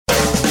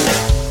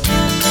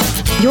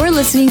You're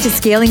listening to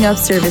Scaling Up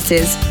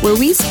Services, where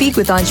we speak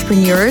with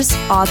entrepreneurs,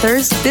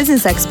 authors,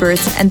 business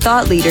experts, and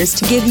thought leaders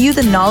to give you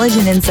the knowledge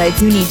and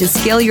insights you need to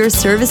scale your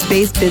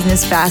service-based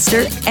business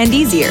faster and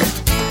easier.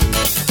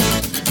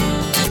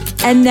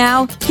 And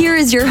now, here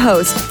is your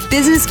host,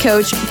 business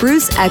coach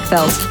Bruce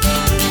Eckfeldt.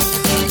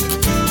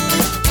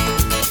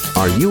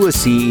 Are you a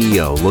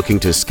CEO looking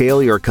to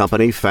scale your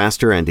company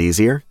faster and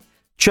easier?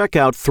 Check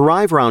out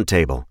Thrive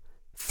Roundtable.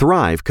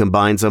 Thrive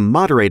combines a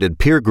moderated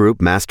peer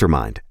group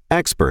mastermind,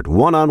 expert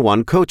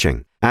one-on-one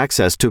coaching,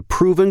 access to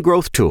proven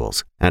growth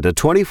tools, and a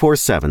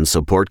 24/7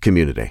 support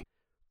community.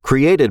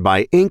 Created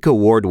by Inc.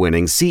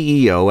 award-winning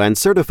CEO and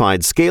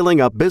certified scaling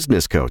up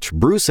business coach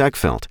Bruce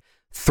Eckfeldt,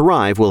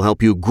 Thrive will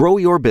help you grow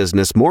your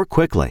business more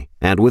quickly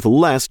and with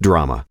less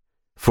drama.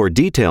 For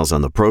details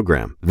on the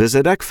program,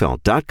 visit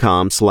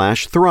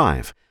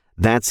eckfeldt.com/thrive.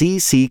 That's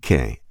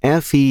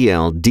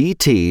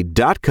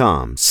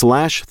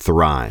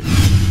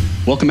ECKFELDT.com/thrive.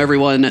 Welcome,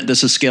 everyone.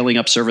 This is Scaling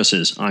Up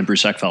Services. I'm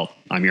Bruce Eckfeldt.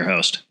 I'm your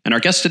host. And our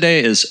guest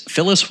today is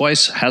Phyllis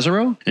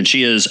Weiss-Hazerow, and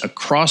she is a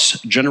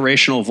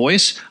cross-generational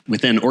voice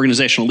within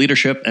organizational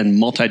leadership and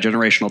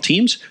multi-generational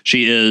teams.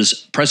 She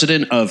is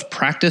president of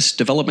Practice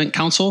Development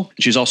Council.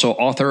 She's also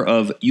author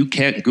of You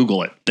Can't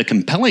Google It, the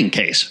compelling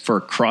case for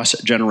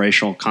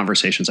cross-generational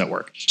conversations at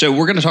work. So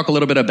we're going to talk a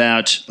little bit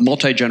about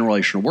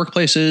multi-generational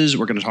workplaces.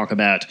 We're going to talk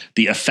about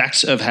the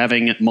effects of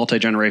having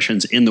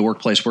multi-generations in the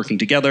workplace working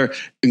together.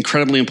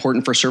 Incredibly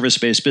important for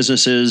service-based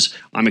businesses.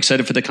 I'm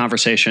excited for the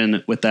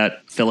conversation with that.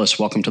 Phyllis,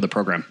 welcome to the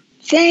program.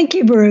 Thank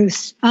you,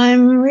 Bruce.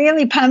 I'm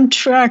really pumped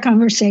for our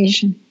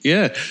conversation.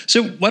 Yeah.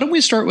 So why don't we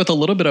start with a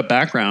little bit of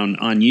background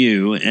on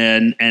you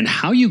and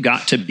how you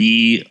got to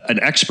be an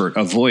expert,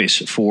 a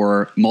voice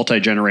for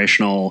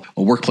multi-generational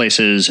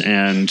workplaces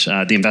and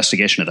the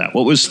investigation of that.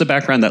 What was the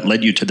background that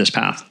led you to this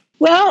path?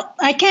 Well,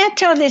 I can't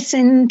tell this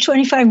in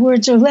 25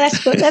 words or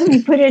less, but let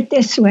me put it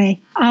this way.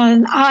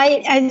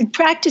 I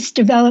Practice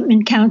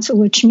Development Council,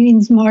 which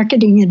means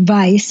marketing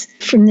advice,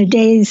 from the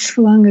days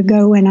long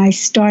ago when I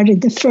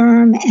started the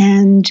firm,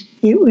 and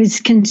it was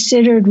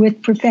considered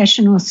with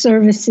professional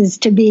services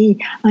to be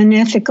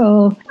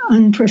unethical,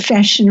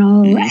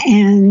 unprofessional,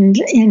 and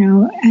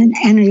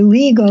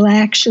illegal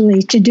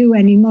actually to do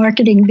any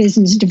marketing,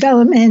 business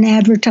development,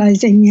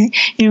 advertising,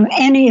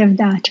 any of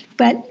that.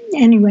 But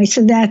anyway,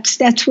 so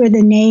that's where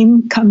the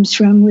name comes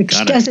from, which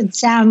doesn't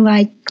sound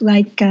like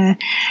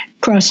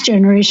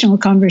cross-generational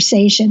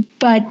conversation,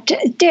 but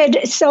it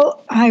did. So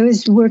I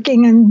was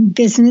working on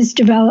business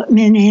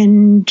development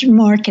and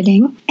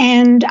marketing,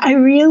 and I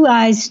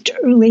realized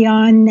early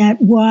on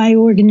that why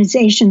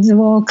organizations of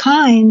all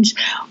kinds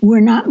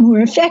were not more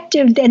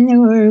effective than they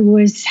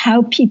was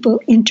how people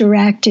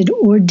interacted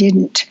or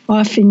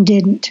often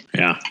didn't.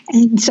 Yeah.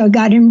 And so I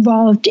got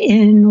involved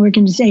in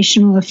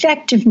organizational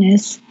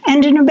effectiveness.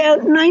 And in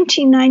about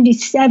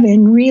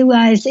 1997,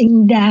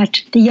 realizing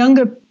that the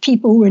younger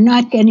people were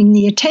not getting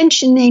the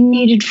attention they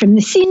needed from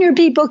the senior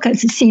people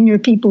because the senior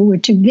people were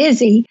too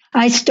busy,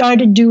 I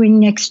started doing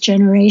next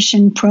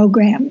generation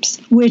programs,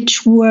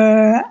 which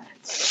were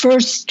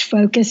first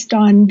focused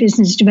on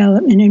business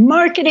development and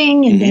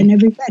marketing, and then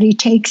everybody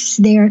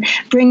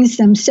brings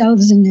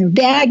themselves and their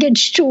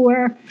baggage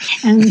tour.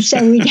 And so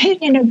we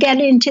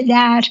get into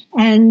that.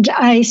 And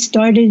I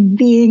started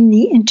being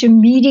the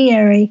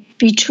intermediary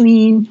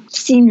between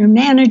senior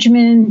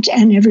management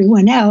and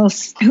everyone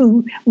else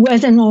who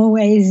wasn't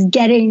always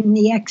getting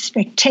the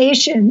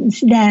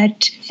expectations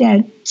that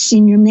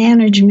senior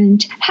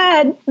management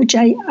had, which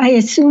I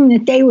assume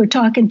that they were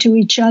talking to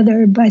each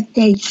other, but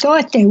they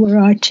thought they were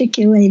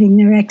articulating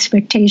their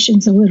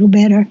expectations a little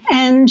better.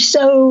 And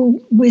so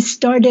we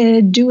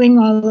started doing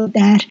all of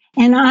that.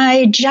 And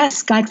I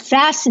just got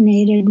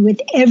fascinated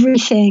with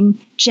everything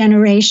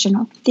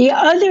generational. The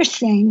other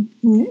thing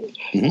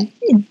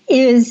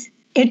is,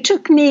 it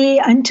took me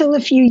until a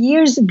few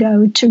years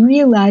ago to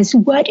realize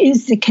what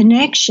is the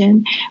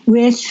connection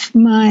with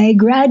my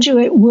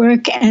graduate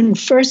work and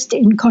first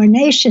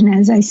incarnation.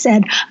 As I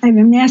said, I have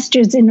a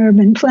master's in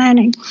urban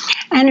planning.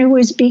 And it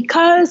was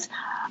because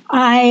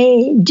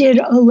I did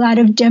a lot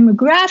of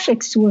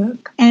demographics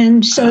work.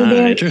 And so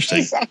there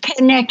is a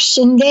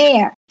connection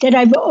there that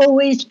I've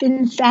always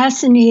been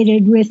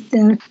fascinated with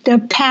the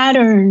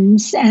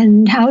patterns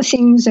and how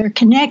things are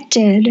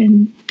connected,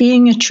 and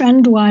being a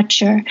trend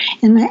watcher.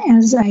 And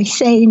as I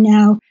say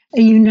now,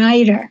 a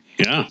uniter.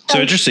 Yeah. So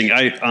interesting.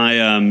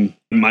 I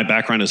my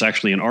background is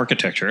actually in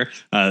architecture,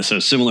 so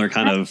similar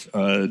kind of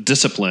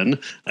discipline.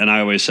 And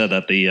I always said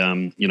that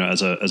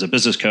as a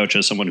business coach,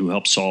 as someone who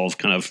helps solve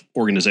kind of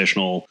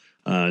organizational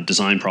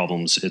design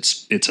problems,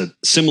 it's a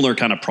similar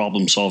kind of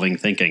problem solving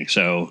thinking.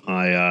 So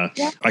I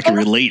can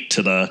relate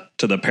to the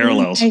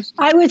parallels.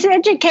 I was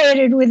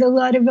educated with a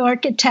lot of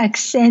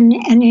architects and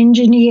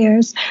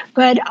engineers,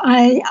 but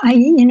I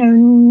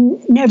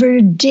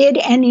never did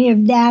any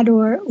of that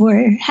or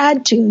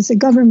had to as a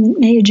government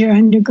major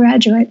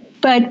undergraduate.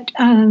 But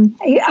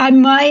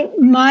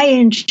my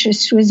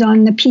interest was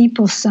on the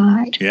people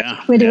side. Yeah.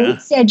 Whether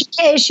it's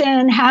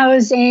education,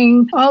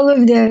 housing, all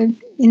of the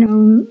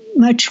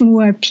much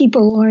more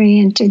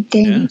people-oriented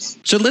things.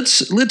 Yeah. So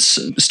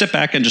let's step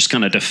back and just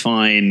kind of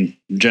define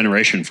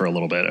generation for a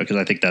little bit, because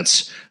I think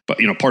that's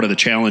part of the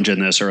challenge in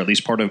this, or at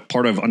least part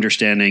of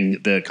understanding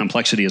the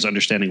complexity is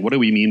understanding what do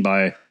we mean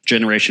by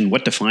generation,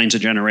 what defines a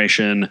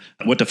generation,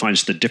 what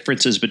defines the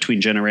differences between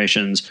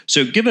generations.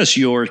 So give us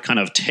your kind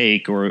of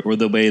take or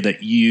the way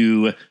that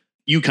you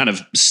kind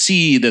of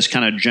see this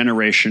kind of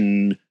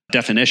generation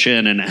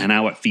definition and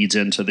how it feeds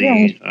into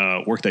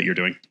the work that you're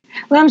doing.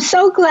 Well, I'm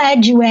so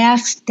glad you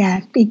asked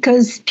that,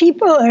 because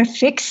people are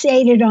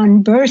fixated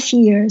on birth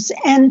years,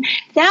 and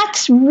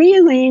that's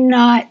really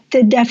not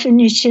the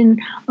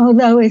definition,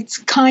 although it's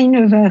kind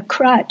of a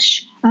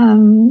crutch.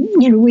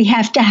 We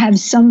have to have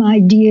some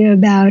idea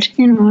about,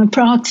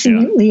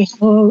 approximately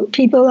how old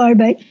people are,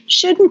 but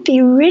shouldn't be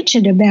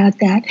rigid about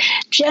that.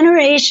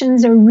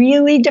 Generations are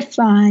really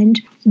defined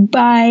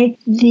by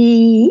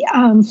the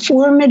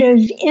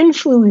formative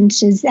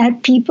influences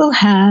that people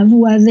have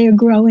while they're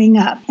growing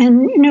up.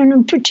 And,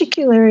 in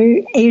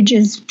particular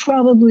ages,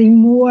 probably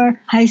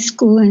more high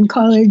school and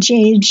college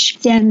age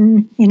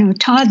than,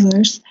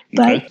 toddlers.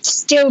 But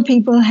still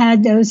people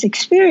had those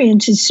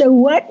experiences. So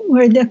what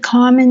were the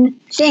common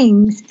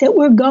things that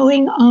were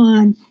going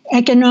on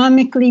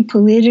economically,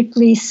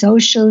 politically,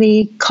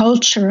 socially,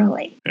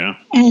 culturally? Yeah.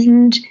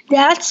 And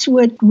that's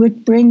what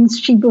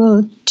brings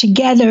people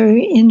together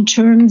in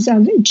terms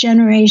of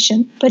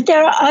generation. But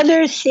there are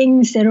other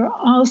things that are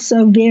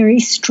also very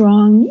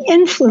strong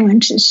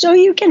influences. So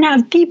you can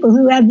have people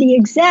who have the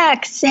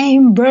exact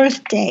same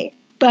birthday,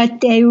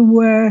 but they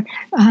were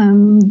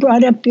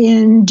brought up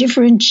in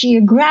different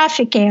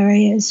geographic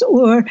areas,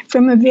 or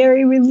from a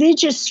very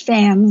religious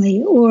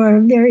family, or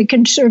a very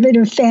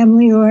conservative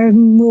family, or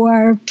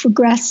more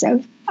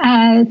progressive.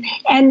 And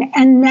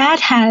that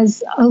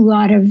has a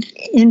lot of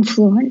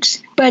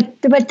influence.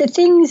 But the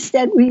things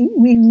that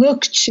we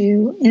look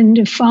to in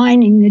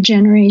defining the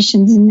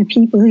generations and the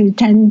people who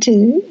tend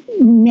to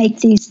make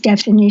these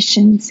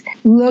definitions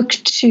look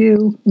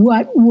to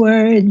what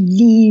were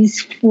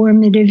these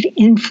formative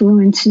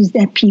influences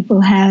that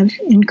people have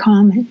in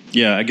common.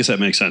 Yeah, I guess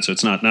that makes sense. So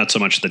it's not so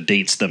much the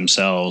dates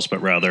themselves,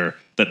 but rather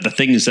the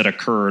things that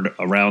occurred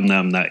around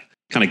them that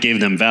kind of gave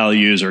them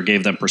values or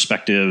gave them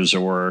perspectives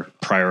or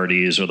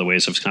priorities or the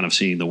ways of kind of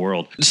seeing the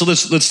world. So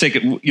let's take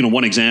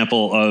one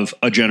example of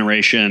a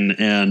generation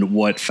and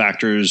what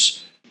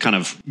factors kind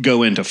of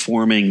go into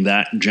forming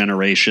that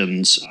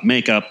generation's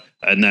makeup.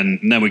 And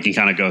then we can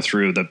kind of go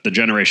through the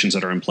generations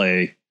that are in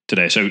play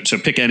today. So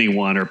pick any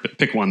one, or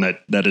pick one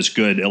that is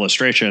good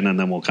illustration, and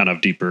then we'll kind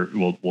of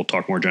we'll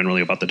talk more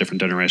generally about the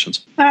different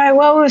generations. All right.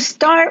 Well, we'll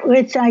start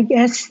with, I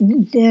guess,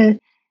 the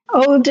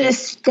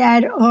oldest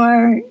that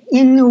are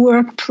in the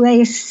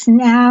workplace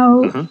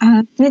now.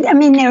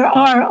 There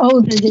are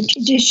older, the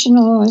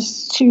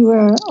traditionalists who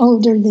are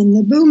older than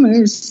the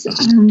boomers,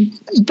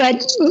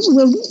 but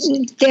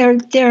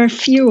there are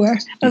fewer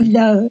of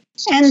those.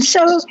 And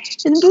so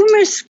the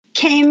boomers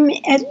came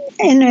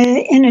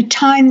in a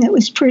time that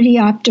was pretty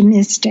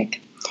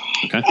optimistic.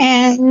 Okay.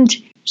 And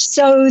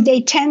so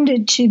they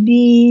tended to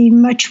be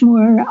much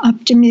more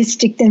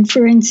optimistic than,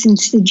 for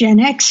instance, the Gen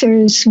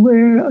Xers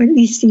were, or at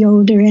least the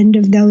older end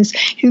of those,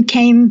 who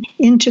came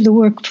into the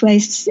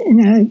workplace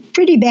in a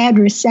pretty bad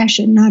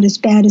recession, not as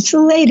bad as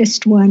the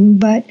latest one,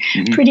 but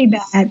pretty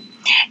bad.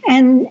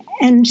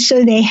 And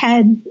so they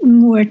had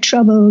more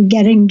trouble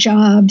getting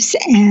jobs,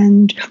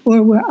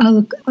 or were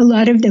a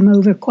lot of them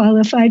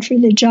overqualified for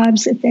the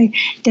jobs that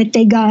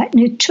they got.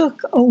 And it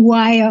took a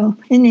while.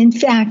 And in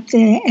fact,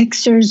 the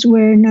Xers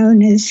were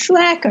known as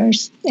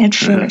slackers at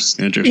first.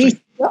 Interesting.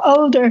 The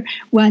older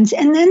ones,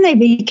 and then they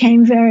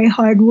became very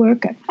hard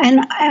workers.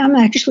 And I'm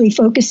actually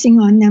focusing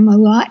on them a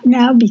lot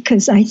now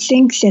because I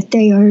think that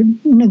they are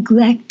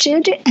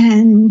neglected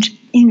and,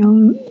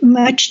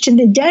 much to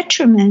the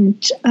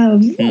detriment of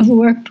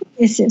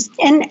workplaces.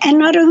 And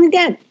not only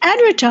that,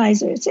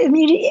 advertisers. I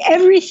mean,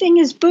 everything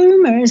is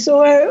boomers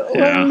or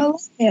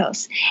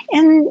millennials.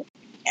 And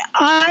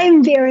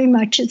I'm very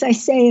much, as I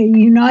say, a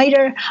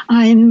uniter.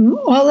 I'm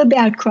all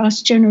about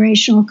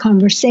cross-generational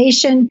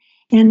conversation.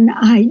 And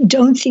I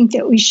don't think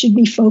that we should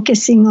be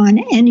focusing on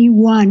any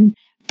one,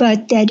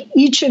 but that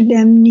each of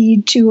them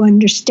need to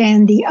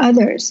understand the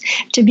others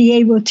to be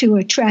able to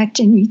attract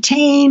and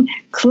retain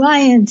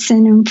clients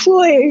and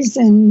employers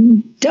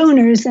and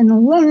donors and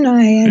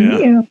alumni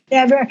and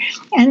whatever,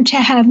 and to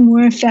have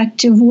more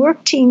effective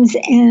work teams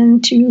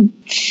and to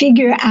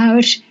figure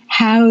out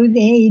how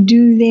they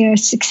do their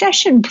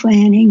succession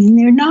planning and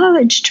their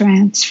knowledge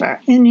transfer,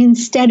 and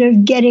instead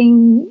of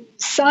getting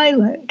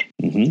siloed.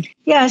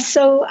 Yeah,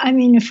 so I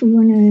mean, if we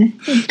want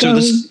to go,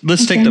 so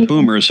let's take the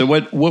boomers. So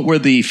what were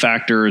the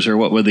factors, or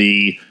what were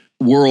the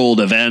world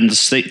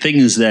events,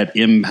 things that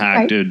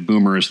impacted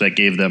boomers that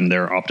gave them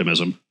their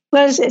optimism?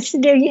 Well,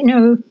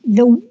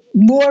 the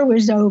war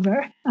was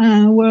over,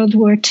 World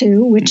War II,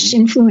 which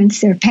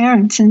influenced their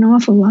parents an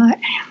awful lot.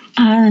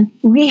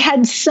 We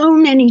had so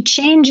many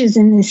changes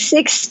in the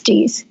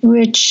 60s,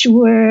 which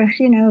were,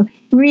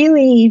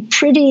 really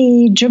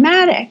pretty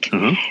dramatic.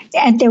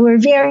 And they were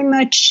very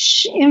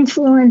much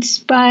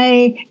influenced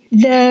by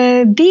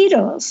the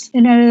Beatles,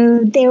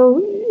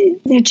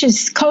 which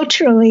is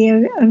culturally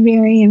a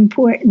very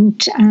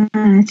important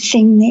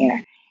thing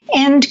there.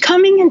 And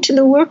coming into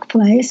the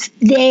workplace,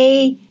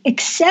 they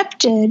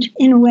accepted,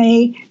 in a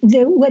way,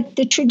 what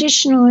the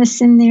traditionalists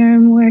in their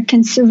more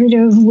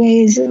conservative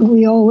ways,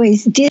 we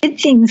always did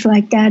things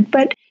like that.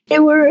 But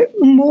there were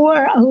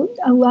more,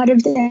 a lot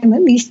of them,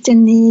 at least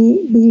in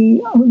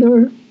the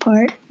older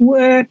part,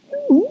 were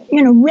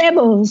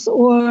rebels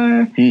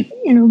or,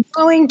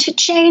 going to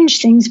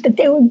change things, but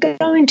they were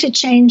going to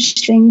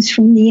change things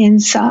from the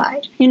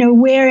inside,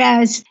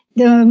 whereas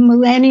the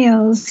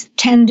millennials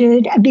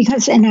tended,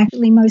 and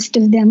actually most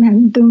of them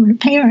have boomer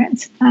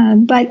parents,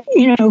 but,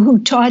 who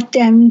taught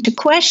them to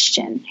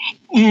question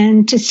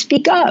and to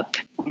speak up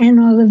and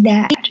all of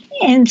that.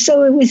 And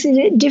so it was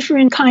a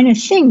different kind of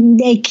thing.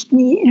 They,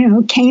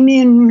 came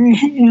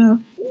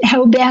in,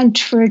 hell-bent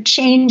for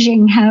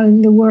changing how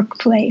the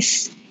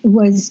workplace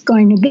was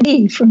going to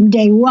be from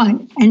day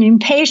one, and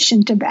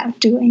impatient about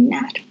doing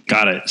that.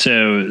 Got it.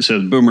 So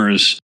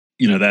boomers,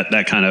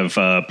 that kind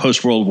of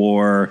post-World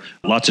War,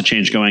 lots of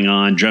change going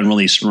on,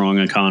 generally strong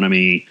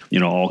economy,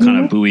 all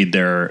kind of buoyed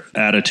their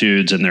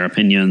attitudes and their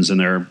opinions and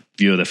their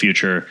view of the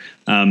future.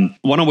 Why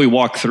don't we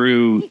walk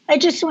through? I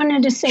just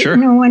wanted to say,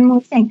 one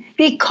more thing.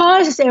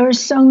 Because there were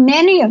so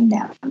many of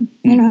them,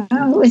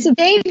 it was a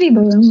baby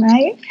boom,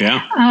 right?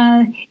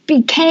 Yeah.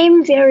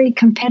 Became very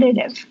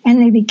competitive,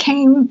 and they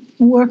became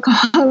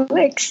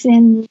workaholics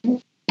and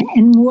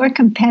more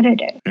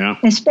competitive,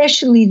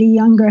 especially the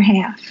younger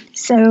half.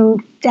 So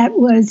that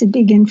was a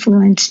big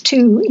influence,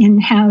 too, in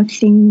how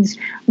things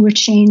were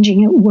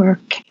changing at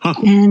work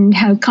and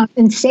how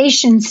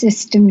compensation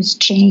systems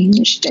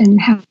changed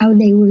and how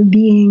they were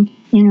being,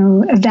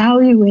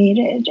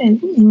 evaluated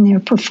in their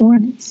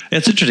performance.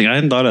 It's interesting. I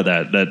hadn't thought of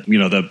that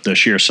the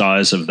sheer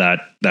size of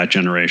that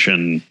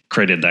generation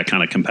created that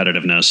kind of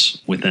competitiveness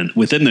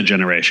within the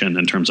generation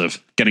in terms of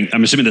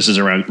I'm assuming this is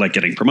around like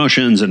getting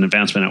promotions and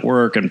advancement at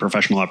work and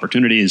professional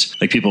opportunities.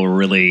 Like people were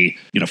really,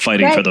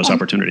 fighting for those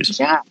opportunities.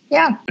 Yeah.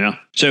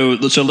 So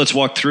let's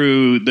walk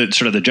through the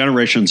sort of the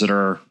generations that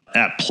are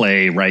at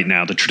play right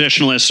now. The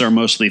traditionalists are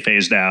mostly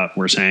phased out,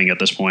 we're saying at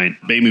this point.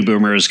 Baby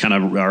boomers kind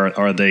of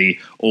are the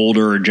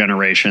older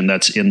generation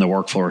that's in the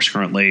workforce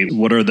currently.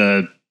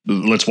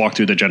 Let's walk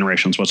through the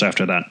generations. What's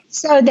after that?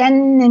 So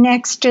then the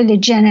next are the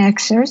Gen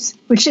Xers,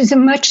 which is a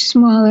much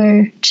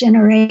smaller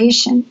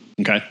generation.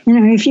 Okay.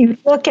 If you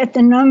look at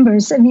the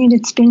numbers,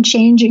 it's been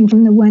changing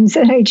from the ones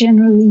that I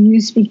generally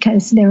use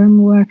because there are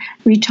more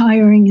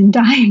retiring and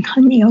dying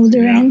on the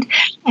older end,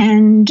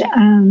 and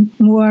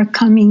more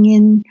coming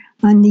in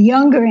on the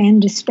younger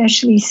end,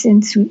 especially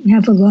since we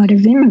have a lot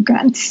of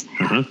immigrants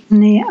on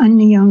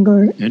the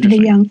younger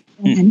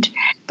end.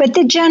 But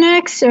the Gen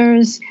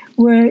Xers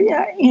were,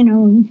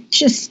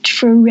 just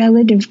for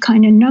relative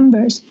kind of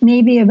numbers,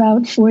 maybe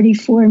about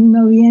 44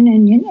 million,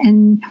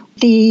 and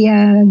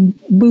the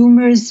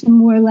boomers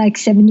more like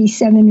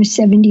 77 or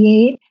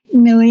 78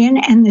 million,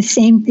 and the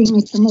same thing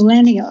with the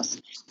millennials.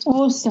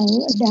 Also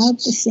about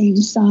the same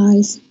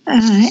size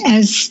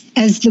as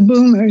the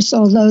boomers,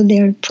 although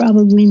they're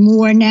probably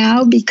more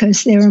now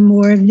because there are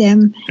more of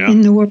them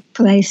in the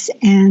workplace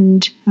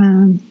and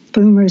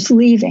boomers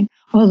leaving.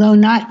 Although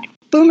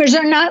boomers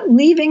are not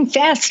leaving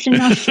fast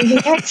enough for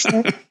the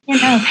exit.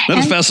 Not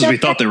as fast as we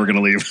thought they were going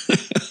to leave.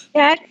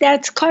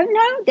 That's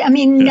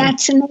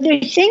another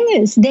thing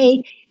is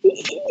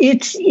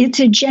it's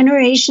a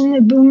generation.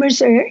 The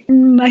boomers are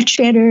much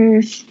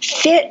better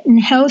fit and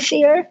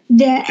healthier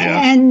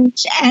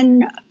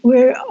and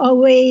we're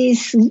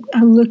always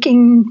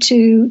looking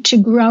to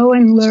grow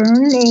and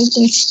learn.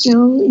 They're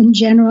still in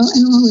general,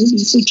 and all of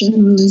these are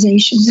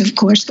generalizations, of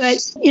course, but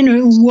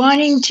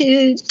wanting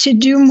to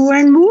do more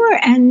and more,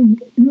 and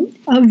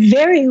a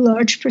very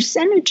large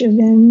percentage of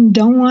them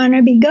don't want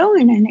to be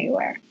going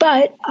anywhere.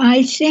 But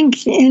I think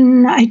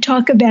I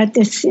talk about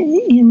this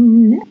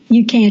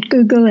you can't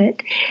Google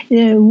it.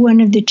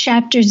 One of the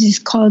chapters is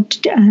called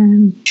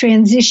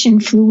Transition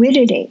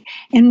Fluidity.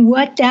 And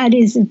what that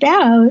is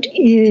about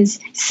is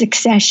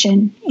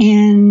succession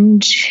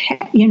and,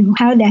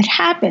 how that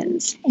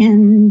happens,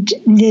 and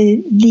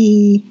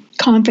the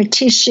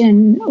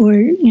competition or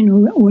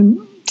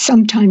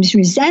sometimes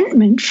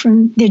resentment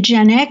from the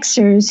Gen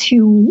Xers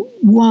who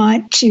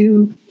want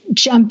to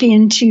jump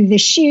into the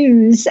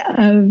shoes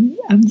of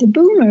the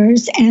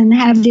boomers and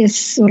have this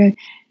sort of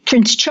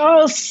Prince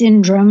Charles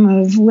syndrome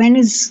of when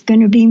is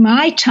going to be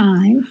my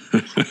time.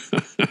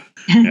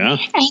 Yeah.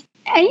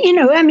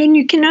 And,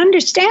 you can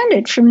understand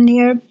it from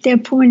their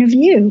point of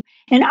view.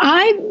 And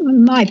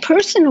my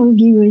personal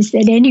view is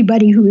that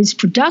anybody who is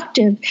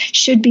productive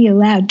should be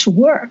allowed to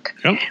work.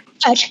 Yep.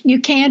 But you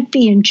can't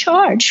be in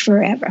charge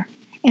forever.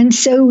 And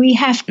so we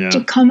have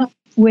to come up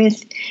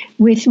with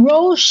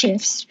role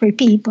shifts for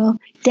people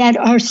that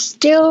are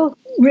still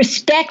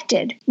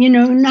respected,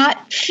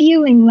 not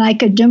feeling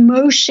like a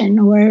demotion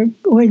or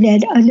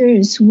that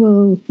others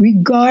will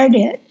regard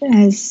it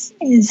as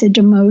a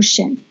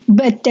demotion,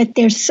 but that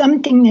there's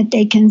something that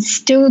they can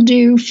still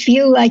do,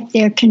 feel like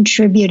they're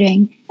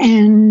contributing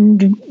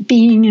and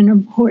being an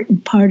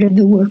important part of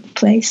the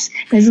workplace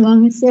as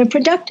long as they're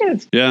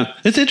productive. Yeah,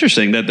 it's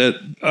interesting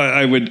that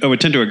I would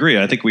tend to agree.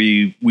 I think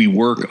we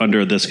work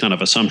under this kind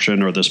of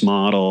assumption or this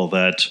model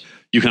that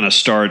you kind of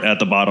start at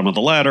the bottom of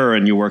the ladder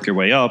and you work your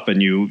way up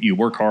and you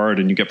work hard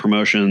and you get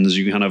promotions.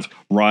 You kind of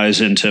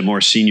rise into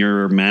more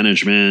senior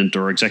management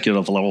or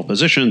executive level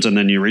positions, and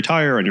then you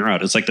retire and you're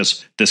out. It's like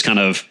this kind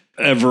of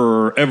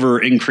ever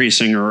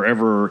increasing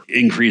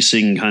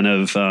kind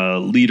of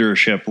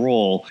leadership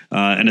role.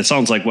 And it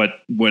sounds like what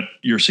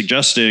you're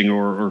suggesting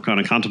or kind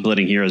of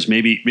contemplating here is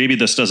maybe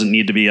this doesn't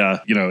need to be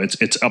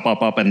it's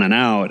up and then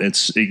out.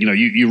 It's,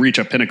 you reach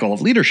a pinnacle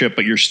of leadership,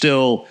 but you're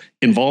still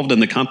involved in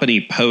the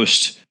company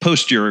post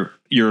your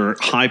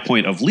high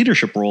point of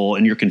leadership role,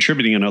 and you're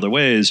contributing in other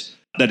ways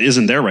that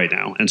isn't there right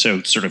now. And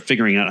so sort of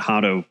figuring out how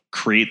to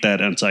create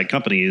that inside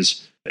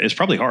companies is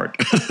probably hard.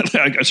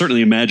 I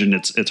certainly imagine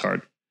it's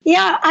hard.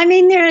 Yeah, I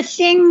mean, there are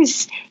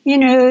things,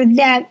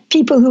 that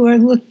people who are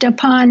looked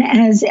upon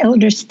as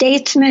elder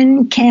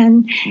statesmen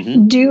can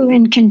do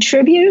and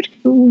contribute.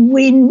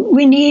 We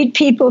need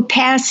people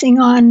passing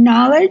on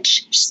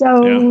knowledge.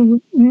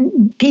 So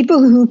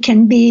people who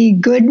can be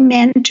good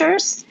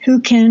mentors,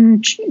 who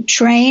can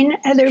train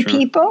other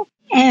people.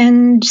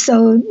 And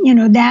so,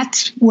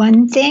 that's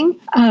one thing.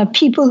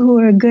 People who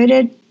are good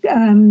at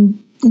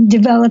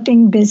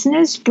developing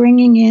business,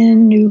 bringing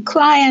in new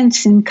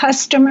clients and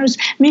customers.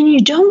 I mean, you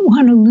don't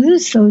want to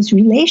lose those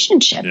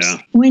relationships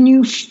when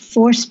you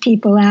force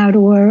people out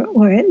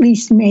or at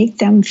least make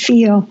them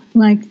feel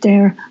like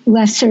they're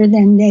lesser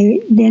than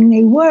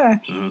they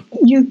were.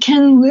 You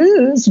can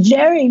lose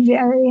very,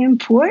 very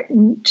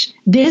important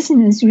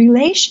business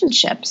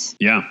relationships.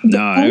 Yeah,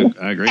 no,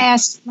 I agree.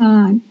 Pass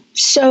on.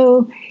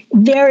 So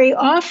very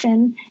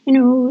often,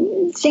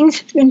 things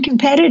have been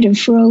competitive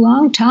for a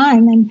long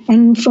time,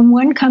 and from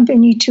one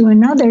company to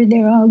another,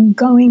 they're all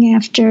going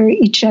after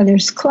each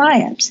other's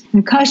clients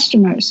and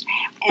customers.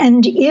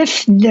 And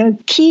if the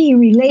key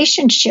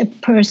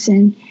relationship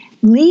person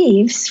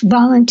leaves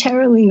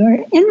voluntarily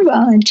or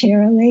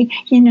involuntarily,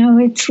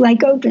 it's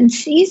like open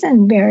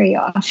season very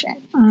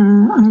often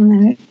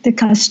on the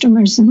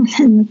customers and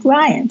the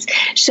clients.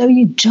 So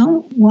you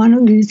don't want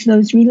to lose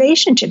those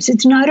relationships.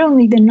 It's not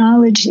only the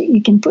knowledge that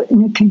you can put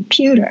in a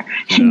computer,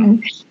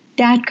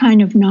 that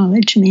kind of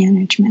knowledge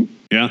management.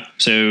 Yeah.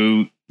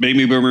 So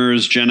baby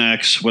boomers, Gen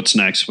X, what's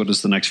next? What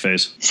is the next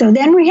phase? So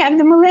then we have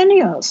the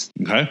millennials.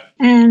 Okay.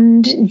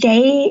 And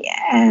they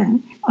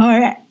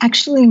are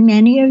actually,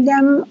 many of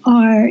them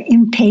are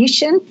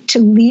impatient to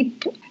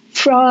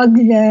leapfrog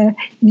the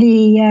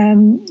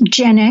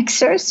Gen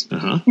Xers.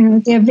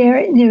 They're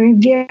very,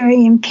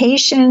 very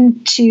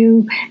impatient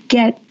to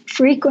get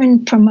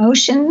frequent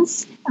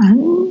promotions.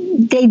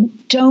 They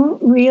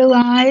don't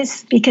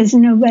realize, because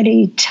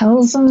nobody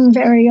tells them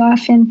very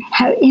often,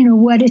 how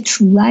what it's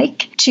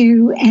like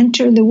to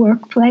enter the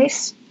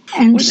workplace.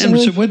 And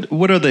what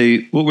were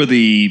the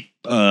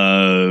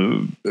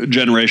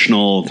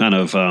generational kind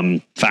of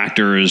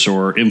factors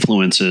or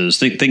influences,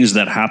 things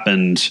that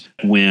happened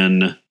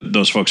when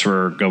those folks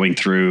were going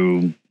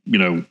through,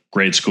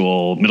 grade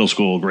school, middle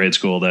school, grade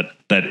school, that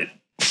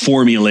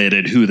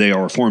formulated who they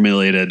are,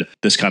 formulated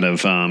this kind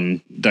of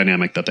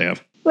dynamic that they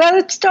have? Well,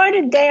 it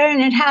started there,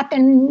 and it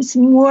happens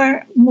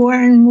more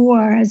and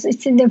more. As I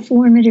said, their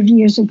formative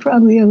years are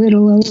probably a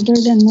little older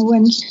than the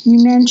ones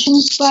you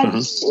mentioned, but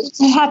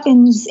it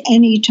happens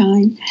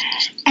anytime.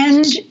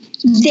 And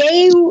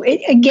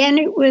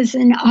it was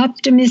an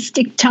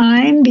optimistic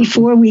time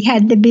before we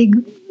had the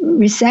big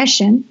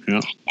recession.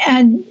 Yeah.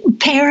 And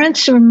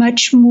parents were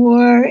much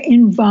more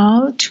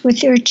involved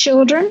with their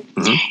children.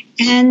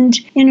 And,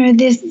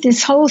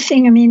 this whole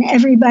thing, I mean,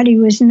 everybody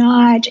was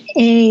not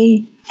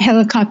a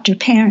helicopter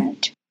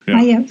parent. Yeah.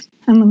 I am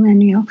a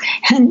millennial,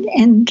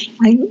 and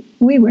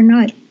we were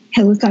not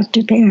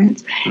helicopter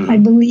parents. I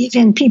believe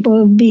in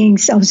people being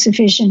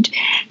self-sufficient,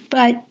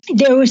 but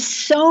there was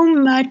so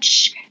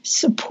much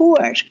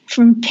support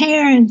from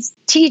parents,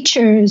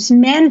 teachers,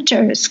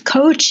 mentors,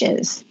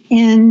 coaches,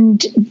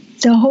 and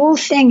the whole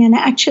thing, and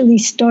actually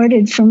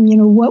started from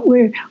what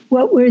were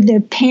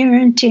the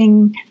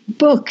parenting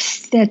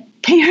books that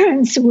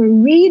parents were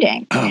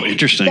reading. Oh,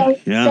 interesting.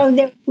 So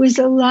there was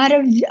a lot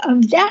of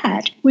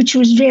that, which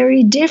was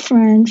very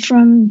different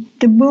from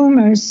the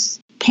boomers'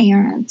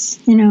 parents.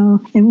 It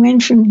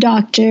went from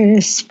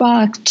Dr.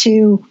 Spock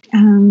to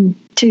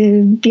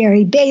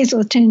Barry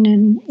Basilton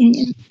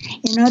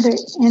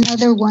and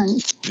other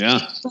ones.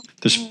 Yeah,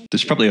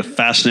 there's probably a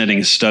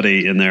fascinating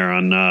study in there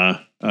on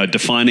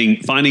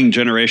finding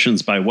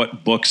generations by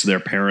what books their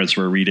parents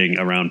were reading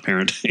around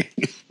parenting.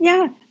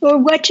 Yeah, or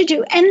what to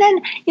do. And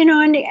then,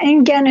 and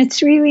again,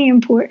 it's really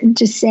important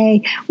to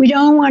say we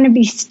don't want to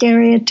be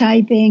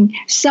stereotyping.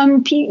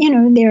 Some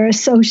people, there are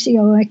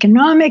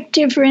socioeconomic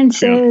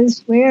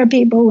differences where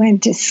people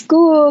went to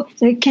school.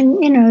 There can,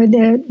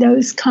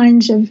 those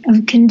kinds of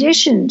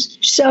conditions.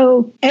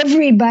 So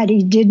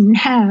everybody didn't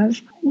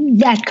have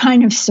that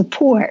kind of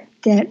support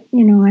that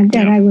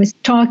I was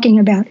talking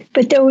about,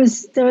 but there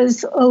was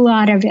a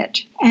lot of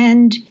it.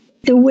 And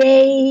the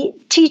way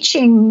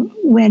teaching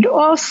went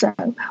also,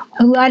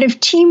 a lot of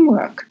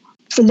teamwork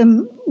for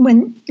them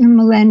when the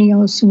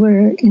millennials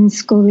were in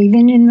school,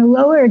 even in the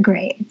lower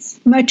grades,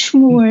 much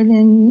more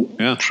than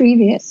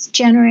previous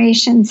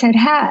generations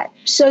had.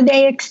 So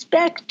they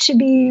expect to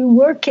be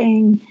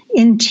working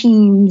in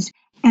teams,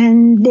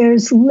 and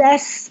there's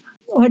less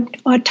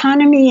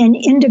autonomy and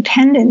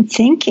independent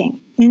thinking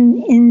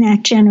in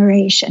that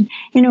generation.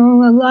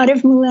 A lot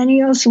of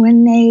millennials,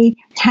 when they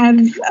have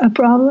a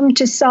problem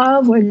to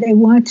solve or they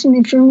want some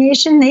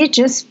information, they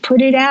just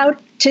put it out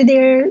to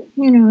their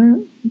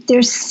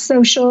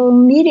social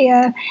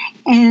media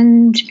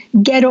and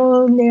get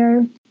all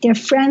their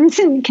friends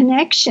and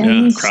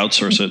connections.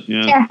 Crowdsource it.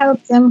 To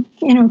help them,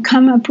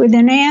 come up with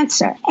an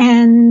answer.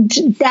 And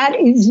that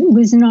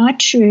was not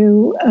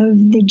true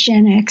of the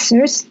Gen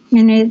Xers,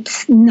 and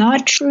it's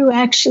not true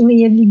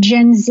actually of the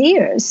Gen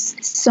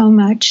Zers so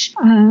much,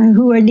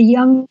 who are the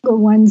younger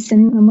ones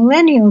than the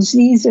millennials.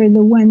 These are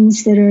the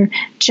ones that are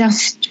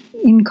just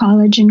in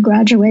college and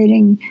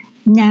graduating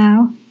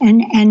now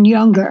and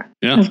younger,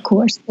 of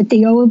course, but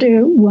the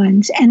older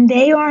ones. And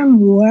they are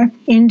more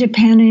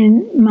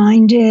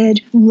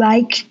independent-minded,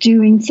 like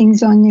doing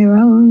things on their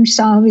own,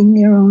 solving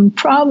their own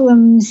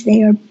problems.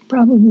 They are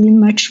probably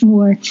much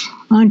more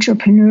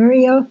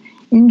entrepreneurial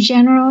in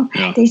general.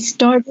 Yeah. They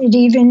started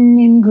even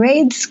in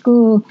grade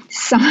school,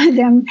 some of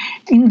them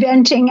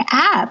inventing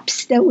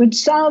apps that would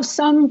solve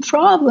some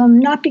problem,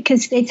 not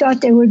because they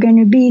thought they were going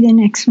to be the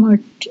next Mark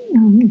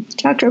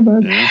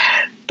Zuckerberg,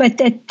 but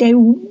that they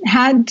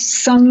had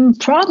some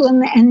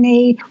problem and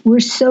they were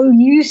so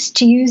used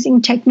to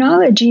using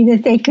technology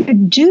that they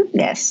could do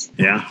this.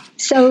 Yeah.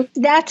 So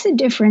that's a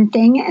different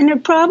thing. And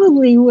it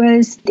probably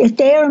was that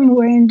they are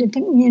more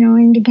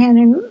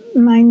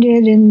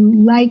independent-minded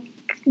and like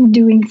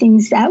doing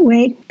things that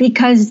way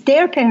because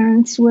their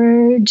parents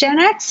were Gen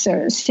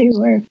Xers who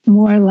were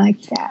more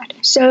like that.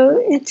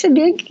 So it's a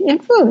big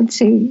influence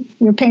who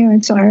your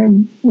parents are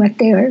and what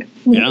they were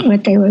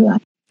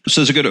like.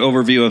 So it's a good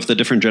overview of the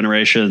different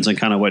generations and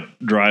kind of what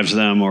drives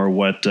them or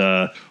what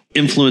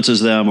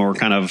influences them or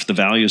kind of the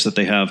values that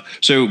they have.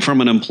 So from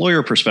an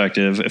employer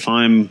perspective, if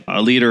I'm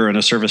a leader in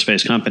a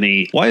service-based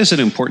company, why is it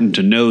important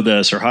to know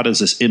this, or how does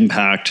this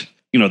impact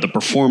the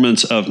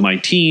performance of my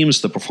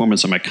teams, the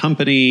performance of my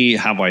company,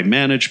 how I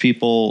manage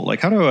people? Like,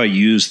 how do I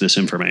use this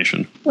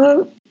information?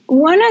 Well,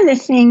 one of the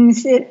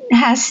things that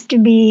has to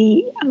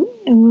be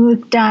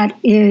looked at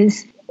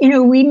is,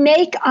 we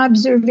make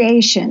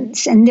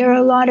observations, and there are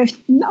a lot of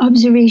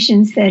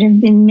observations that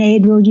have been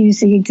made. We'll use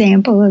the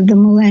example of the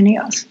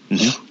millennials.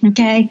 Mm-hmm.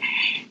 Okay.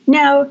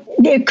 Now,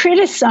 they're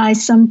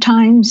criticized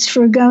sometimes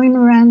for going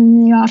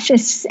around the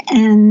office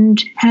and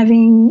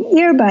having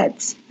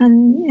earbuds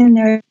in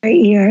their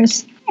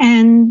ears,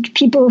 and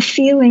people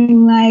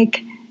feeling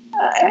like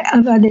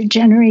of other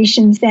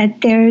generations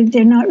that they're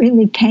not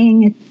really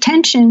paying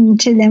attention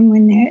to them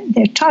when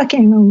they're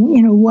talking.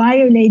 Why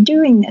are they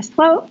doing this?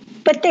 Well,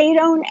 but they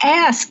don't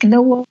ask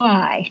the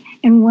why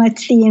and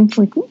what's the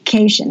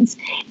implications.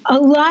 A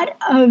lot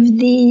of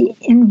the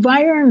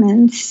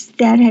environments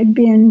that had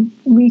been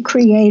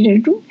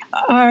recreated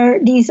are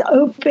these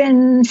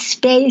open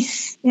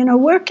space,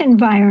 work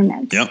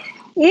environments. Yep.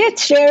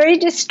 It's very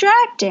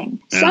distracting.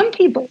 Yeah. Some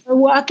people are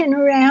walking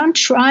around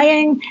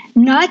trying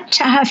not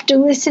to have to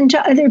listen to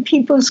other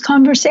people's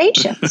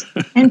conversations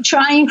and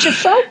trying to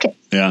focus.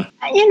 Yeah.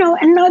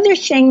 Another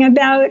thing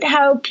about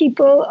how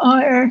people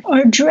are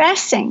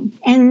dressing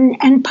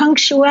and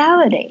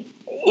punctuality.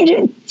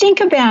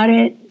 Think about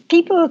it.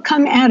 People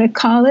come out of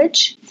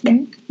college,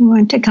 they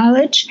went to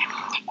college,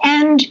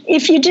 and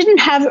if you didn't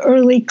have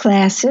early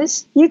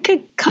classes, you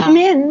could come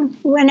in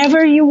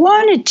whenever you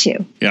wanted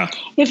to. Yeah.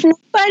 If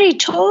nobody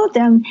told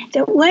them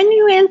that when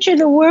you enter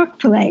the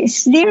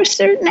workplace, there are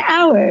certain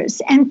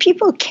hours, and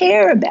people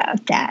care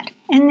about that,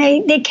 and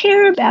they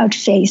care about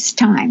face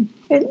time,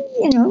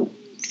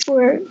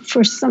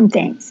 for some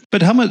things.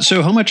 But how much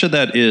of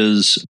that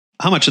is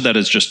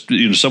just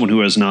someone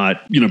who has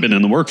not been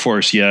in the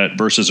workforce yet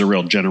versus a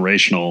real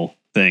generational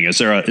thing? Is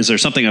there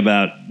something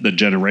about the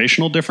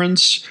generational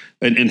difference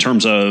in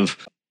terms of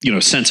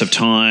sense of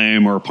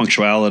time or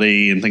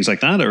punctuality and things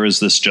like that, or is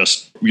this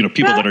just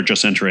people that are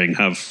just entering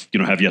have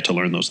yet to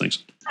learn those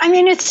things? I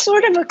mean, it's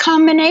sort of a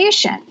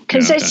combination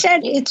because I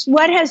said it's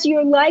what has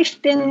your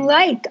life been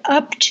like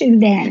up to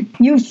then?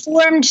 You've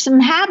formed some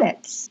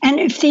habits, and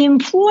if the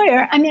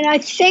employer, I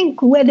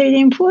think whether the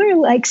employer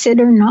likes it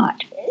or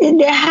not,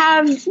 they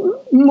have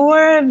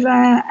more of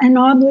an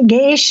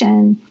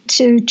obligation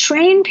to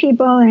train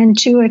people and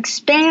to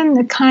expand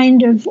the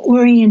kind of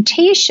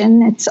orientation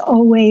that's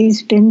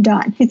always been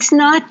done. It's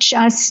not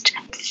just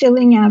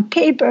filling out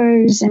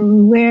papers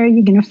and where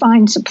you're going to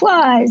find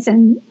supplies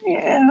and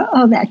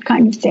all that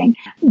kind of thing.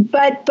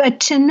 But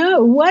to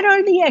know what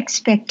are the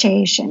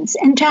expectations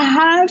and to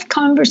have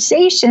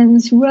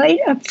conversations right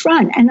up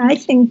front. And I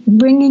think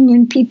bringing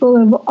in people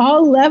of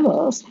all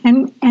levels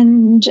and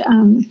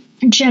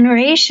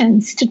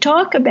generations to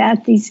talk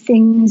about these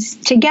things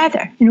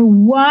together.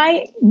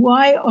 Why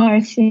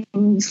are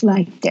things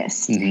like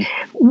this? Mm-hmm.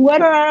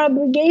 What are our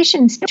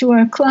obligations to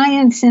our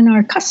clients and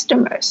our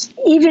customers?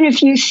 Even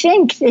if you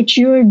think that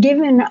you're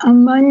given a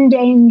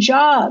mundane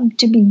job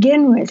to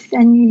begin with,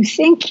 and you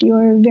think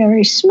you're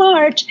very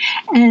smart,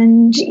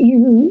 and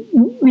you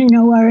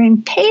are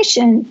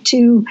impatient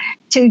to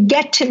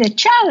get to the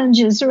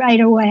challenges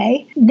right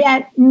away,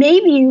 that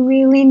maybe you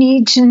really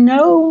need to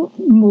know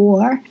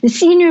more. The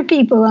senior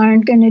people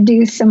aren't going to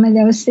do some of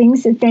those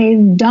things that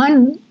they've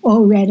done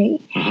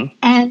already. Mm-hmm.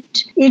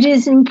 And it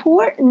is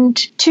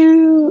important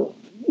to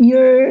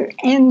your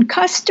end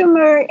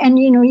customer, and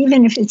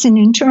even if it's an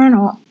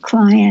internal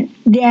client,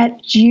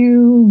 that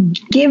you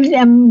give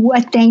them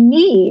what they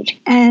need,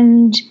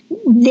 and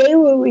they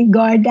will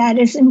regard that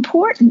as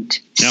important.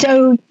 Yep.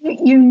 So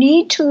you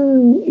need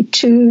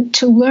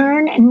to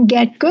learn and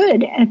get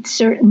good at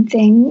certain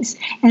things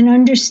and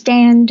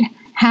understand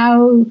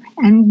how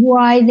and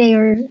why they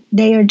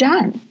are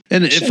done.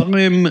 And if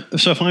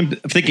I'm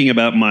thinking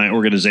about my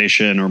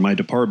organization or my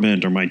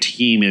department or my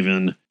team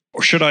even,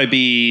 or should I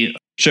be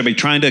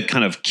trying to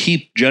kind of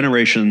keep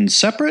generations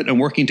separate and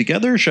working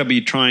together? Should I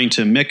be trying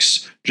to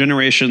mix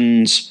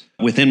generations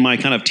within my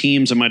kind of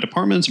teams and my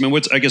departments? I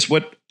mean,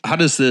 how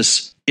does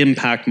this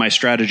impact my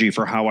strategy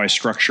for how I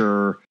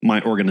structure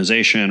my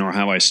organization or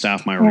how I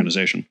staff my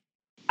organization?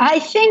 I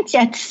think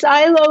that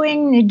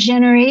siloing the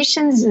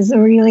generations is a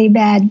really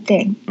bad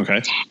thing.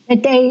 Okay.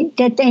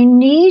 That they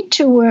need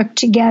to work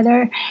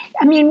together.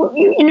 I mean,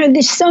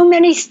 there's so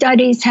many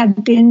studies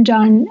have been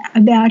done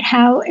about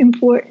how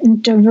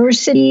important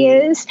diversity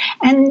is,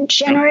 and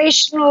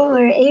generational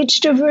or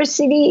age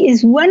diversity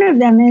is one of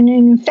them. And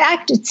in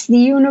fact, it's the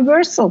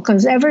universal,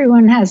 because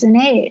everyone has an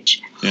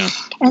age. Yeah.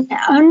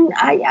 And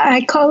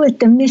I call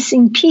it the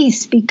missing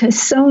piece, because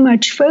so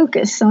much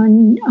focus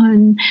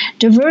on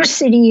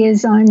diversity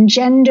is on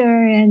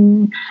gender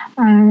and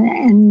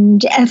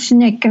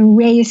ethnic and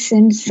race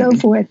and so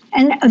forth.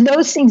 And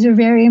those things are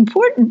very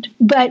important.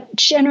 But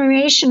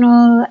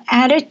generational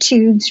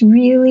attitudes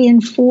really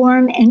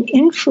inform and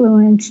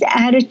influence the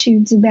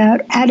attitudes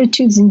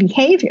and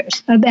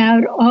behaviors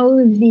about all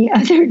of the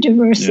other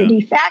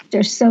diversity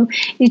factors. So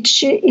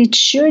it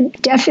should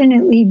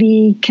definitely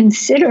be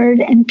considered,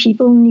 and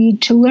people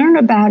need to learn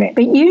about it.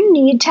 But you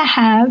need to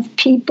have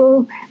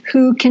people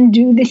who can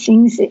do the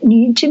things that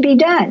need to be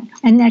done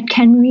and that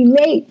can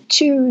relate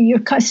to your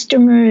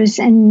customers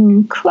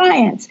and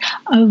clients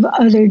of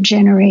other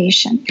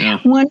generations. Yeah.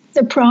 One of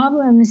the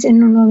problems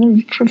in a lot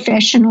of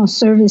professional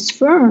service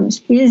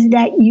firms is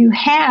that you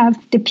have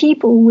the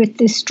people with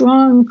the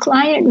strong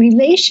client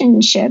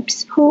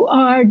relationships who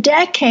are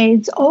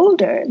decades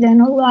older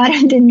than a lot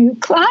of the new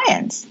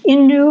clients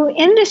in new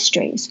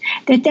industries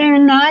that they're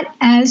not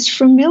as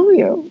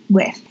familiar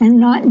with and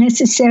not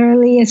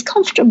necessarily as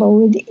comfortable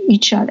with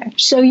each other.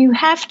 So you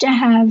have to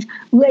have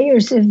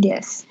layers of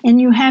this,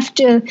 and you have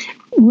to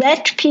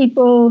let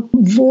people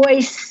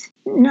voice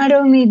not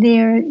only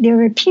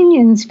their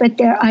opinions, but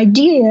their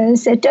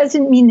ideas. That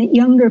doesn't mean that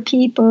younger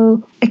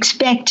people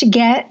expect to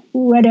get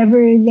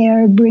whatever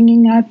they're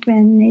bringing up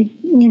and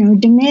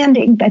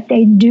demanding, but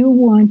they do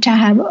want to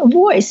have a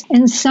voice.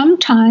 And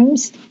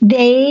sometimes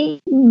they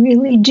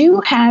really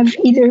do have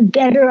either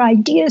better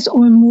ideas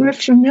or more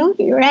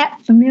familiarity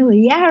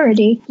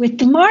with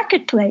the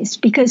marketplace,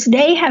 because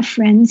they have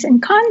friends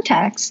and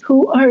contacts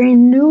who are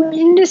in new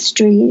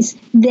industries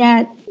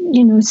that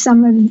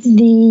some of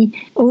the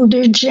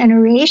older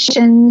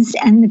generations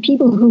and the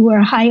people who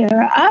are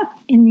higher up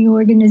in the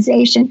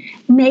organization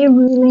may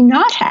really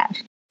not have.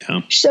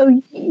 Yeah.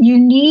 So you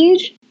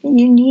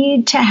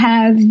need to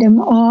have them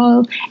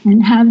all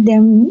and have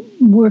them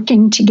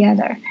working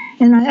together.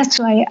 And that's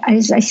why,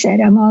 as I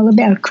said, I'm all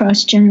about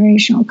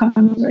cross-generational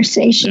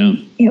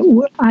conversation. Yeah.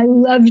 I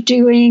love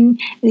doing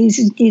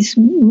these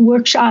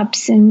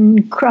workshops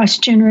and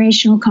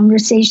cross-generational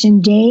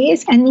conversation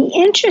days. And the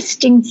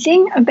interesting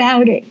thing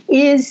about it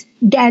is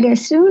that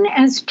as soon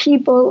as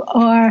people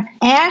are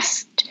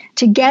asked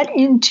to get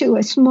into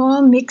a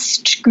small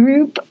mixed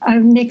group,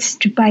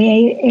 mixed by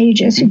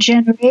ages or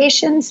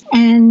generations,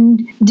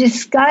 and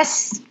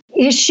discuss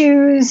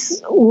issues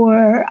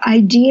or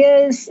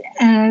ideas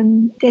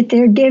that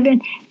they're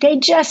given, they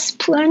just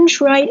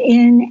plunge right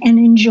in and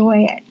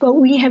enjoy it. But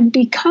we have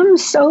become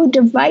so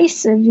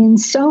divisive in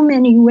so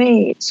many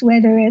ways,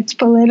 whether it's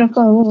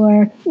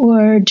political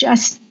or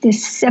just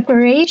this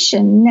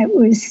separation that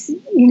was,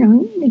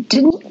 it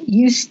didn't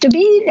used to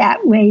be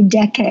that way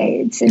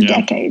decades and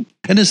decades.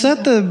 And is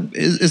that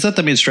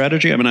the main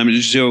strategy? I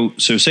mean, so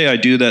say I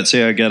do that,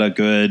 say I get a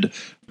good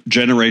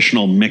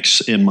generational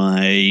mix in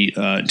my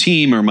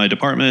team or my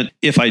department.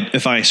 If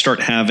I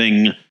start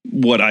having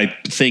what I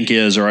think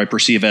is, or I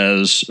perceive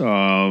as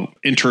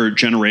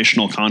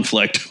intergenerational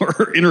conflict or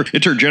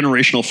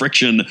intergenerational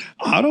friction,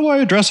 how do I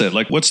address it?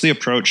 Like, what's the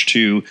approach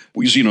to,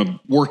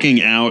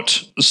 working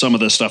out some of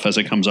this stuff as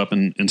it comes up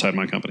inside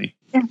my company?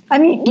 Yeah. I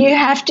mean, you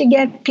have to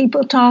get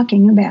people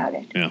talking about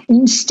it. Yeah.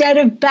 Instead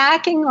of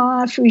backing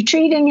off,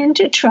 retreating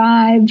into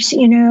tribes,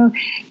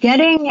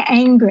 getting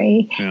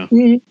angry. Yeah.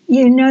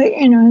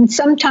 And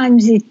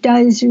sometimes it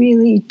does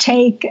really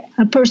take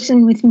a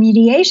person with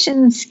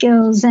mediation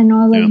skills and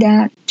all of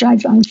that, which I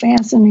found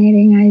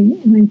fascinating.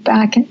 I went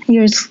back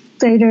years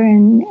later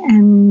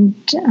and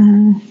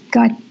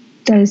got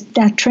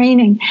that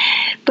training.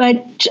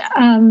 But,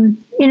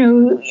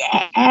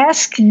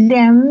 ask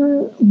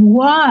them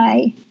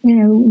why,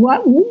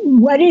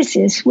 what is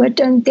this? What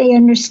don't they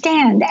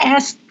understand?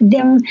 Ask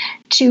them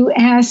to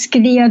ask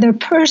the other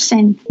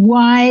person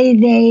why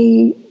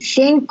they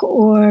think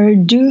or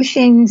do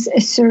things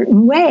a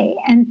certain way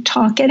and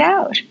talk it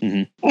out.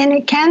 Mm-hmm. And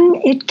it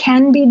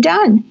can be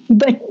done,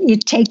 but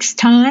it takes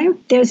time.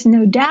 There's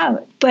no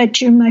doubt.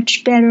 But you're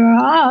much better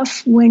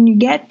off when you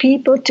get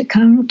people to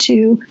come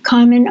to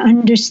common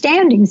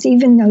understandings,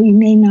 even though you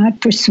may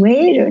not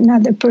persuade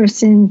another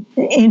person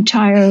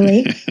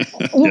entirely.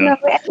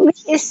 At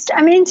least,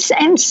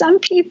 and some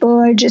people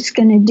are just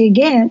going to dig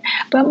in.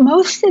 But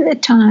most of the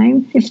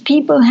time, if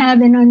people have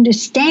an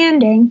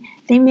understanding,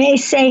 they may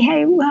say,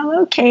 hey,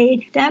 well,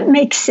 okay, that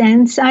makes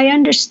sense. I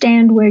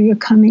understand where you're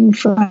coming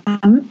from.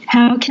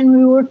 How can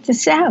we work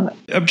this out?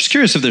 I'm just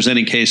curious if there's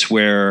any case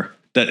where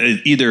that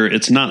either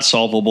it's not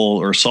solvable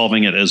or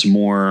solving it is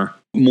more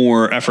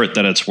effort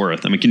than it's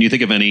worth. I mean, can you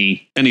think of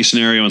any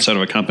scenario inside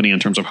of a company in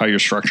terms of how you're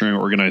structuring or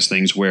organize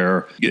things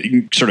where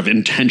sort of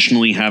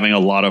intentionally having a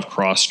lot of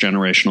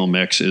cross-generational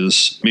mix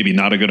is maybe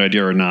not a good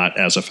idea or not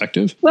as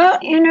effective? Well,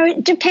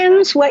 it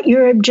depends what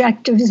your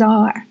objectives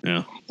are.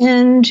 Yeah.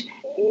 And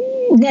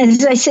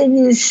as I said,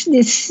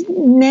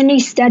 many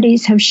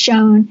studies have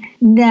shown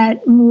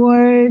that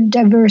more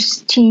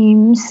diverse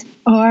teams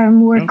are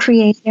more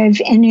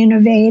creative and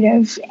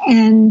innovative.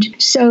 And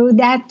so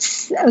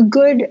that's a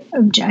good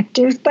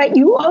objective. But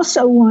you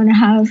also want to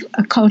have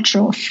a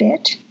cultural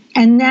fit.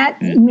 And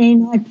that may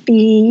not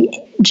be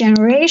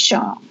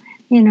generational,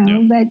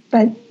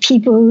 but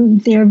people,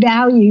 their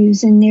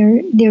values and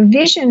their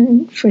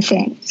vision for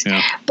things.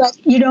 Yeah. But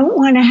you don't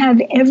want to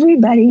have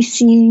everybody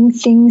seeing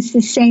things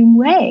the same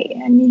way.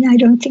 I mean, I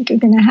don't think you're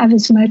going to have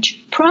as much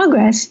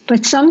progress.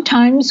 But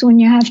sometimes when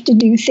you have to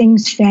do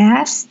things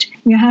fast,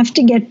 you have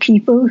to get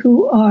people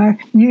who are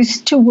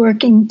used to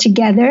working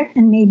together,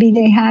 and maybe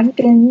they have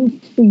been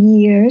for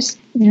years,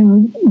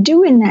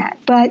 doing that.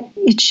 But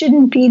it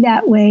shouldn't be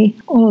that way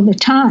all the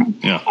time.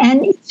 Yeah.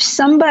 And if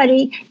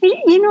somebody,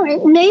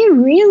 it may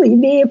really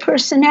be a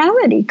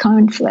personality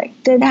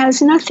conflict that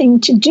has nothing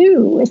to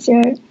do with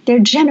their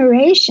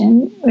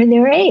generation or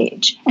their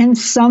age. And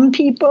some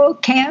people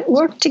can't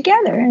work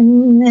together.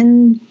 And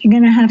then you're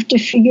going to have to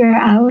figure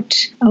out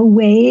a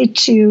way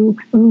to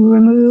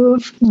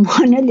remove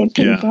one of the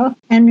people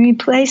and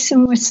replace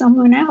them with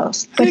someone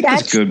else. But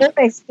that's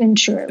always been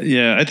true.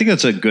 Yeah, I think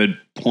that's a good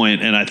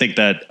point. And I think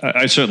that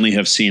I certainly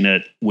have seen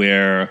it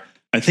where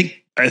I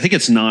think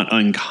it's not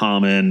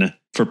uncommon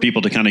for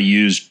people to kind of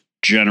use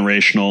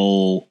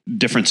generational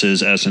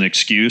differences as an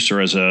excuse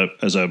or as a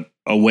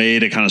way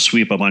to kind of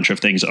sweep a bunch of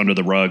things under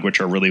the rug, which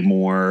are really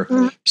more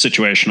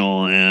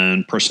situational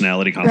and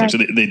personality conflicts.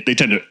 Right. So they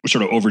tend to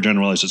sort of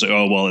overgeneralize and say,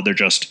 oh, well,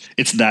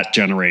 it's that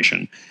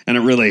generation. And it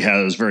really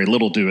has very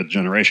little to do with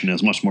generation. It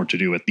has much more to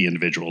do with the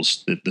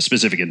individuals, the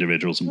specific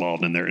individuals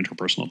involved in their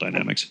interpersonal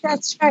dynamics.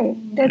 That's right.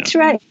 That's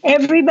right.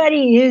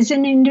 Everybody is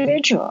an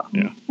individual.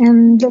 Yeah.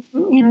 And the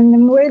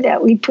more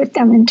that we put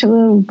them into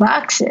little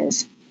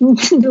boxes,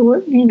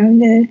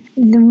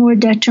 the more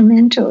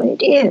detrimental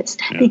it is,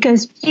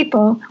 because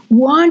people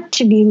want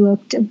to be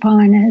looked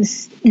upon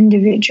as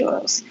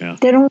individuals. Yeah.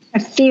 They don't want to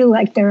feel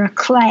like they're a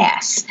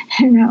class,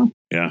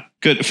 Yeah.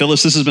 Good.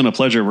 Phyllis, this has been a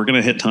pleasure. We're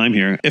going to hit time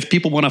here. If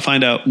people want to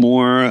find out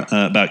more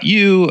about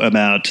you,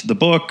 about the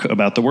book,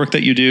 about the work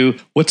that you do,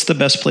 what's the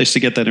best place to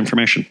get that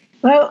information?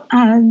 Well,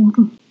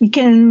 you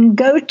can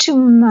go to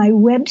my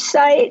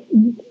website,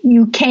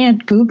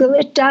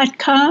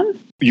 youcan'tgoogleit.com.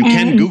 You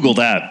can Google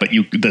that, but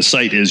the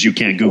site is You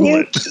Can't Google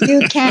It.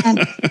 You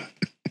can.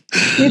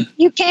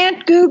 You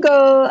can't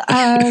Google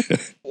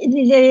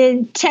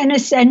the 10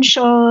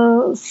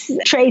 essential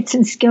traits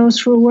and skills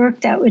for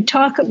work that we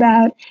talk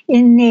about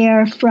in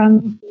there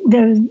through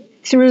the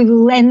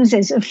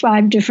lenses of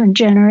 5 different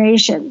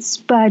generations.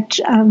 But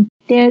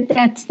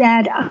that's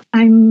that.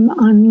 I'm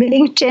on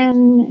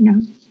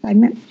LinkedIn.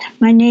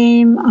 My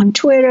name on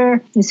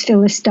Twitter is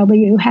Phyllis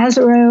W.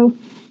 Hazerow,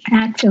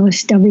 at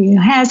Phyllis W.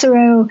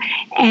 Hazerow,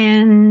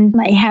 and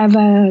I have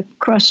a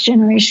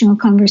cross-generational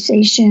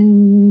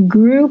conversation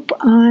group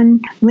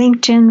on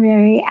LinkedIn,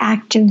 very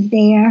active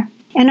there.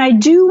 And I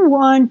do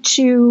want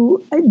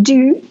to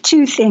do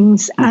two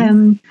things.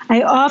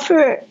 I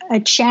offer a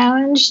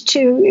challenge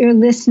to your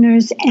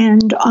listeners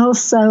and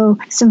also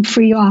some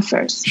free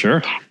offers.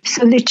 Sure.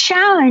 So the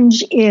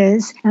challenge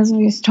is, as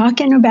we was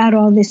talking about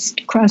all this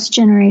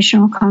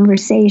cross-generational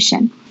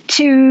conversation,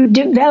 to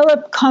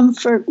develop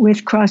comfort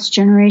with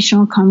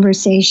cross-generational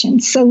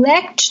conversations.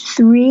 Select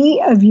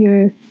 3 of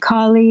your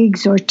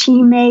colleagues or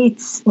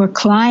teammates or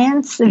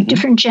clients of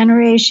different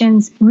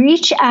generations.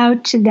 Reach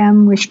out to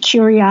them with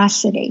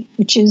curiosity,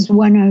 which is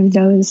one of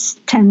those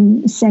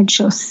 10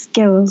 essential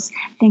skills.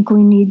 I think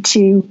we need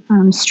to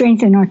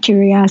strengthen our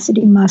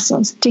curiosity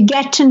muscles to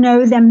get to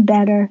know them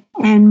better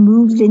and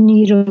move the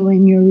needle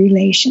in your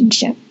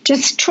relationship.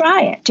 Just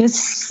try it. Just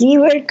see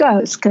where it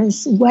goes.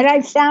 Because what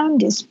I've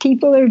found is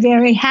people are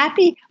very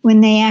happy when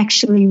they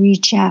actually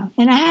reach out.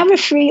 And I have a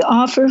free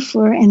offer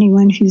for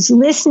anyone who's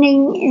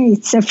listening.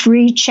 It's a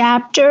free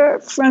chapter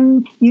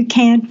from You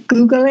Can't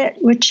Google It,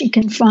 which you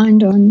can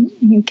find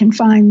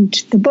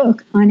the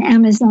book on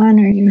Amazon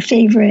or your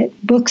favorite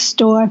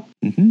bookstore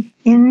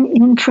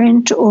in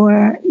print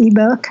or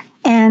ebook.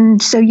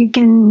 And so you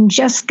can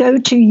just go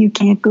to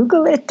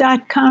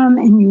youcan'tgoogleit.com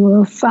and you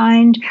will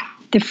find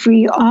the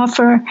free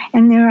offer.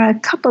 And there are a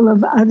couple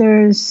of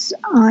others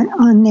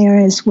on there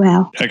as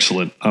well.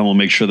 Excellent. I will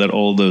make sure that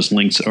all those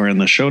links are in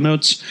the show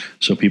notes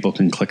so people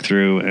can click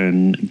through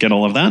and get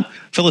all of that.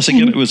 Phyllis,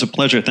 again, it was a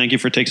pleasure. Thank you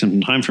for taking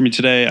some time for me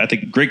today. I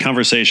think great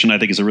conversation. I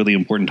think is a really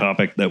important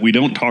topic that we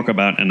don't talk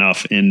about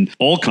enough in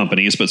all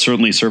companies, but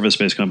certainly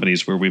service-based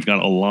companies where we've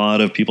got a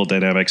lot of people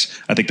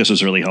dynamics. I think this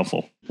was really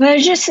helpful. Well, I'll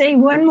just say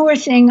one more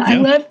thing. Yeah. I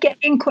love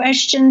getting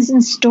questions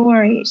and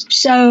stories.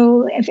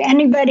 So if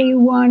anybody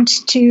wants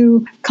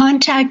to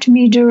contact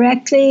me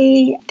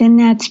directly, then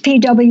that's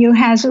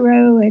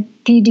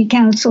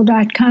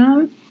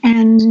pwhazerow@pdcouncil.com.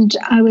 And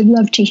I would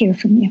love to hear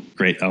from you.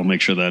 Great. I'll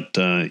make sure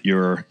that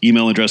your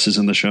email address is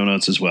in the show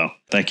notes as well.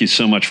 Thank you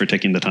so much for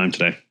taking the time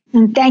today.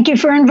 And thank you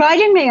for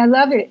inviting me. I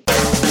love it.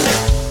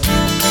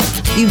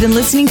 You've been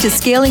listening to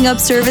Scaling Up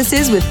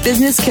Services with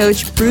business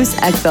coach Bruce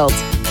Eckfeldt.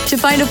 To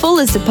find a full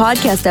list of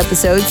podcast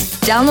episodes,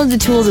 download the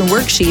tools and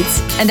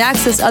worksheets, and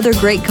access other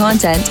great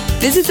content,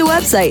 visit the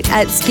website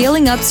at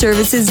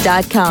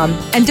scalingupservices.com.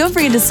 And don't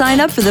forget to sign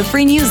up for the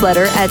free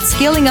newsletter at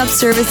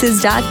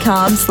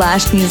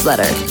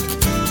scalingupservices.com/newsletter.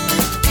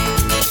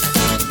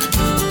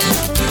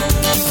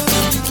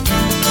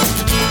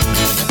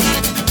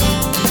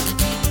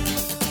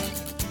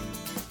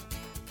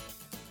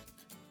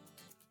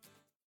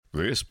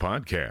 This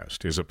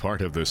podcast is a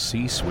part of the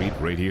C-Suite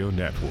Radio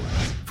Network.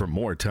 For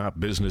more top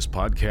business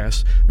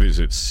podcasts,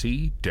 visit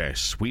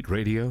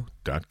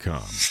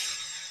c-suiteradio.com.